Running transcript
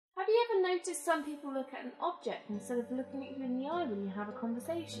you ever noticed some people look at an object instead of looking at you in the eye when you have a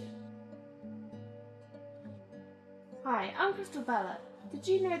conversation? Hi, I'm Crystal Bella. Did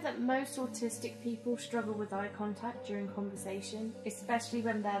you know that most autistic people struggle with eye contact during conversation, especially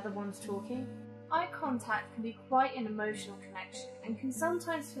when they're the ones talking? Eye contact can be quite an emotional connection and can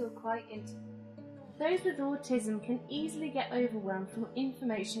sometimes feel quite intimate. Those with autism can easily get overwhelmed from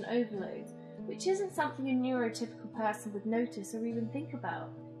information overload, which isn't something a neurotypical person would notice or even think about.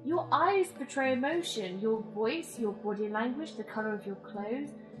 Your eyes portray emotion, your voice, your body language, the colour of your clothes,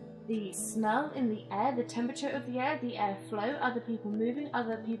 the smell in the air, the temperature of the airflow, other people moving,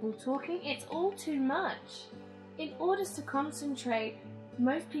 other people talking, it's all too much. In order to concentrate,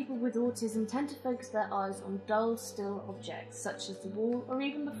 most people with autism tend to focus their eyes on dull, still objects, such as the wall or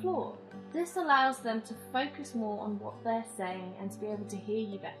even the floor. This allows them to focus more on what they're saying and to be able to hear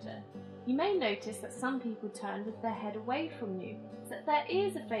you better. You may notice that some people turn with their head away from you, so that their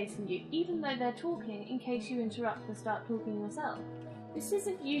ears are facing you, even though they're talking, in case you interrupt and start talking yourself. This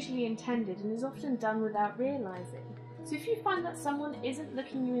isn't usually intended and is often done without realising. So if you find that someone isn't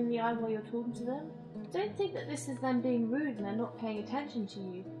looking you in the eye while you're talking to them, don't think that this is them being rude and they're not paying attention to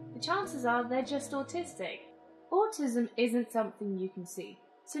you. The chances are they're just autistic. Autism isn't something you can see,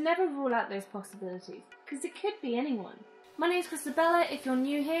 so never rule out those possibilities, because it could be anyone. My name's Crystal Bella. If you're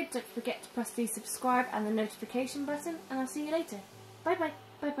new here, don't forget to press the subscribe and the notification button, and I'll see you later. Bye bye.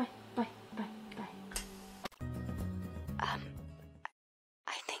 Bye bye.